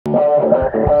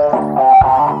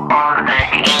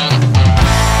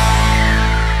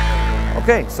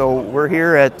Okay, so we're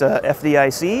here at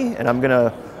FDIC, and I'm going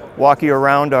to walk you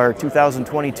around our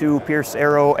 2022 Pierce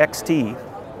Arrow XT.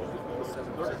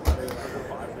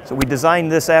 So we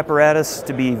designed this apparatus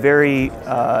to be very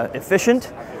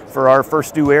efficient for our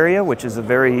first due area, which is a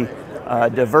very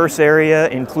diverse area,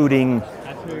 including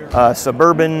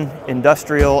suburban,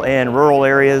 industrial, and rural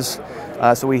areas.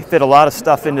 So we fit a lot of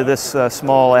stuff into this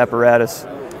small apparatus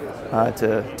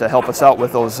to help us out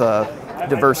with those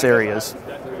diverse areas.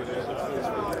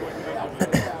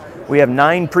 We have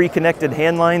 9 pre-connected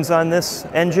hand lines on this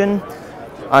engine.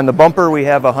 On the bumper we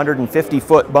have a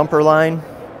 150-foot bumper line,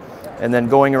 and then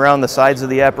going around the sides of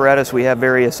the apparatus we have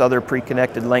various other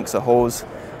pre-connected lengths of hose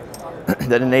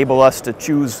that enable us to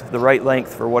choose the right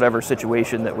length for whatever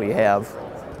situation that we have.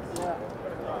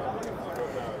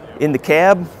 In the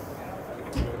cab,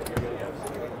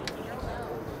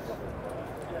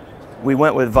 we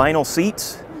went with vinyl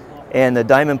seats and the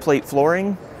diamond plate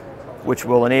flooring, which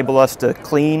will enable us to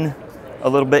clean a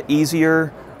little bit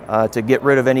easier, to get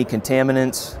rid of any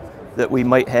contaminants that we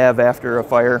might have after a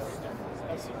fire.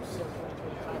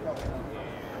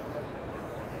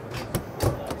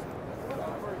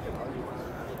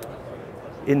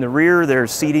 In the rear,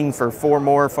 there's seating for 4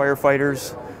 more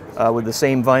firefighters with the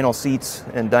same vinyl seats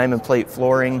and diamond plate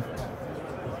flooring.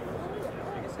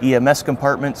 EMS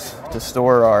compartments to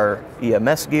store our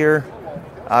EMS gear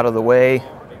out of the way,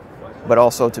 but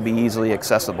also to be easily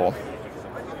accessible.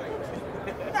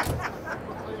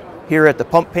 Here at the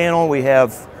pump panel we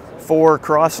have 4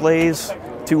 crosslays,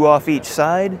 2 off each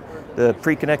side. The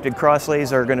pre-connected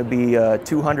crosslays are going to be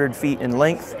 200 feet in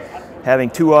length.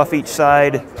 Having 2 off each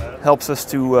side helps us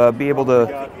to be able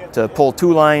to pull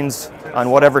 2 lines on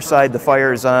whatever side the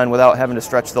fire is on without having to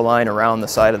stretch the line around the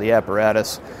side of the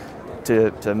apparatus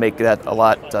to make that a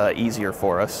lot easier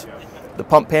for us. The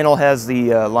pump panel has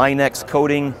the Line-X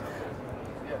coating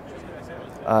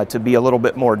to be a little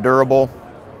bit more durable.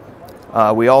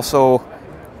 We also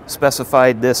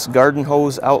specified this garden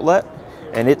hose outlet,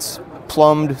 and it's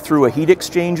plumbed through a heat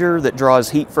exchanger that draws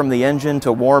heat from the engine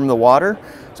to warm the water.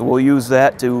 So we'll use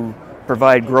that to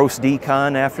provide gross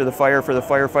decon after the fire for the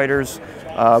firefighters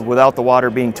without the water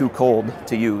being too cold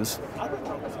to use.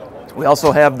 We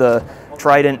also have the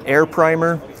Trident air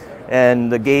primer,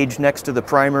 and the gauge next to the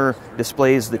primer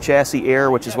displays the chassis air,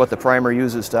 which is what the primer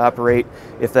uses to operate.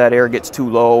 If that air gets too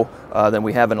low, then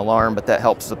we have an alarm, but that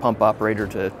helps the pump operator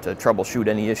to troubleshoot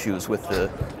any issues with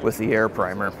the air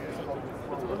primer.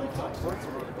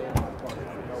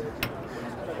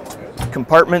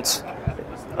 Compartments.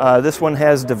 This one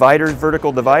has dividers,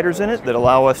 vertical dividers in it that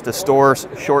allow us to store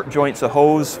short joints of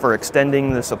hose for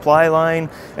extending the supply line,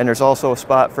 and there's also a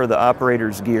spot for the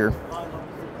operator's gear.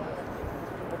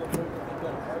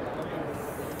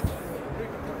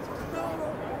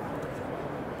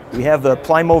 We have the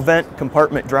Plymouth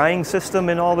compartment drying system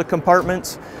in all the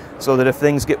compartments, so that if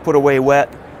things get put away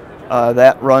wet,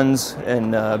 that runs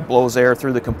and blows air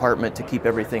through the compartment to keep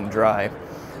everything dry.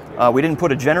 We didn't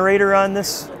put a generator on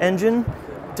this engine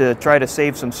to try to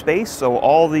save some space, so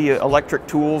all the electric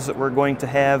tools that we're going to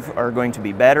have are going to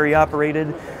be battery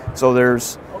operated. So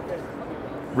there's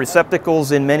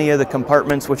receptacles in many of the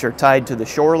compartments which are tied to the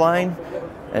shoreline,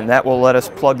 and that will let us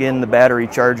plug in the battery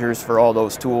chargers for all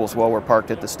those tools while we're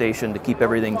parked at the station to keep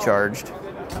everything charged.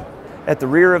 At the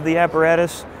rear of the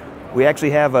apparatus, we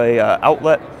actually have a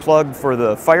outlet plug for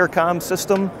the fire comm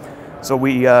system. So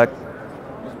we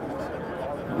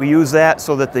use that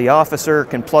so that the officer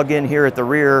can plug in here at the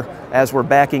rear as we're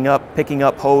backing up, picking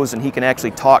up hose, and he can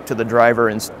actually talk to the driver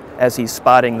as he's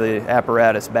spotting the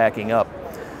apparatus backing up.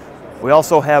 We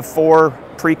also have 4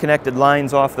 pre-connected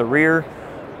lines off the rear.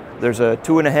 There's a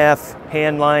 2.5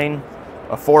 hand line,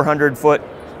 a 400-foot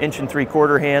 1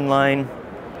 3/4 hand line,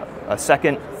 a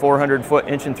second 400-foot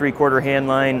 1 3/4 hand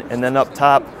line, and then up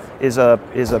top is a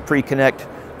pre-connect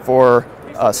for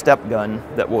a step gun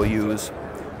that we'll use.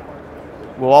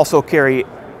 We'll also carry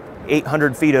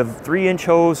 800 feet of 3-inch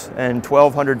hose and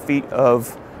 1,200 feet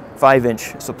of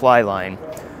 5-inch supply line.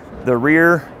 The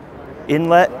rear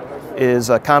inlet is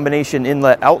a combination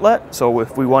inlet-outlet, so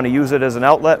if we want to use it as an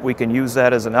outlet, we can use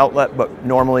that as an outlet, but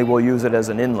normally we'll use it as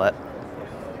an inlet.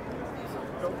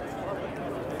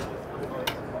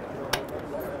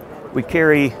 We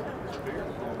carry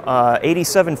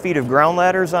 87 feet of ground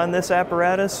ladders on this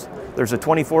apparatus. There's a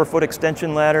 24-foot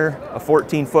extension ladder, a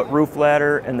 14-foot roof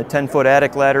ladder, and the 10-foot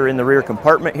attic ladder in the rear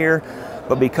compartment here.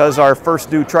 But because our first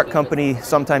due truck company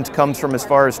sometimes comes from as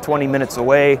far as 20 minutes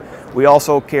away, we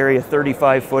also carry a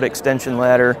 35-foot extension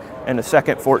ladder and a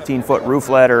second 14-foot roof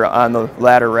ladder on the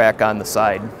ladder rack on the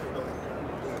side.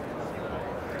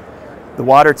 The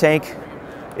water tank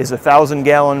is a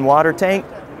 1,000-gallon water tank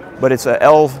but it's a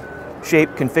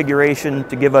L-shaped configuration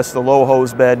to give us the low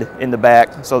hose bed in the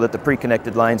back so that the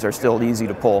pre-connected lines are still easy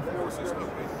to pull.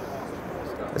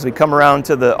 As we come around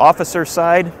to the officer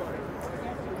side,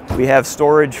 we have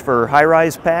storage for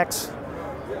high-rise packs,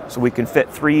 so we can fit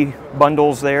 3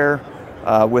 bundles there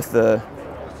with the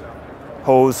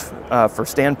hose for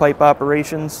standpipe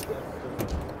operations.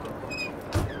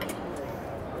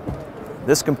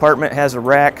 This compartment has a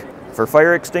rack for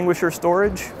fire extinguisher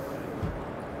storage.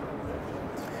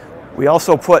 We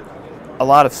also put a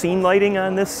lot of scene lighting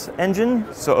on this engine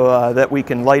so that we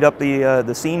can light up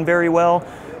the scene very well.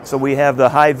 So we have the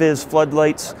high-vis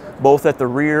floodlights both at the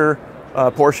rear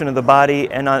portion of the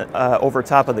body and over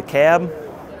top of the cab.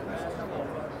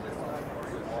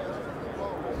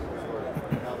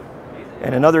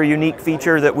 And another unique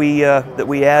feature that we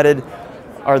added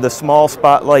are the small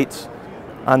spotlights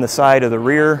on the side of the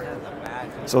rear.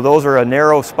 So those are a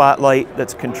narrow spotlight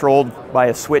that's controlled by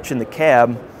a switch in the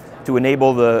cab to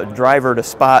enable the driver to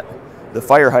spot the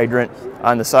fire hydrant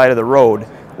on the side of the road.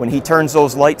 When he turns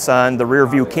those lights on, the rear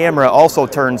view camera also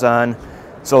turns on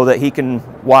so that he can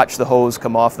watch the hose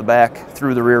come off the back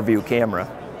through the rear view camera.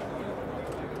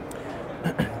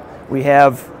 We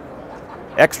have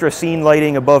extra scene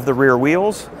lighting above the rear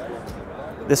wheels.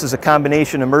 This is a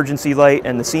combination emergency light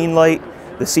and the scene light.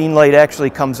 The scene light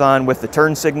actually comes on with the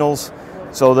turn signals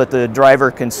so that the driver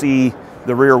can see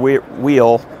the rear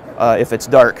wheel if it's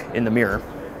dark in the mirror.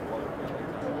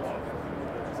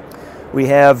 We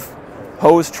have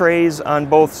hose trays on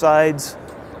both sides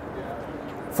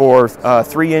for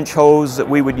 3-inch hose that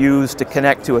we would use to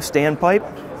connect to a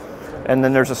standpipe. And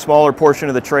then there's a smaller portion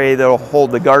of the tray that will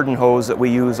hold the garden hose that we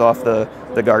use off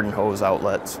the garden hose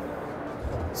outlets.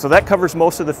 So that covers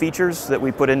most of the features that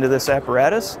we put into this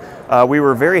apparatus. We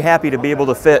were very happy to be able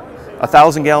to fit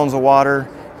 1,000 gallons of water,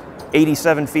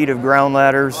 87 feet of ground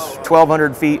ladders,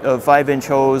 1,200 feet of 5-inch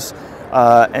hose,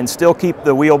 and still keep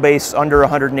the wheelbase under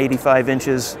 185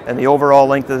 inches, and the overall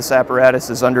length of this apparatus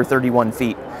is under 31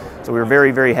 feet. So we were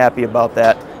very, very happy about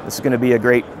that. This is going to be a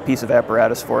great piece of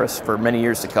apparatus for us for many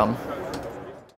years to come.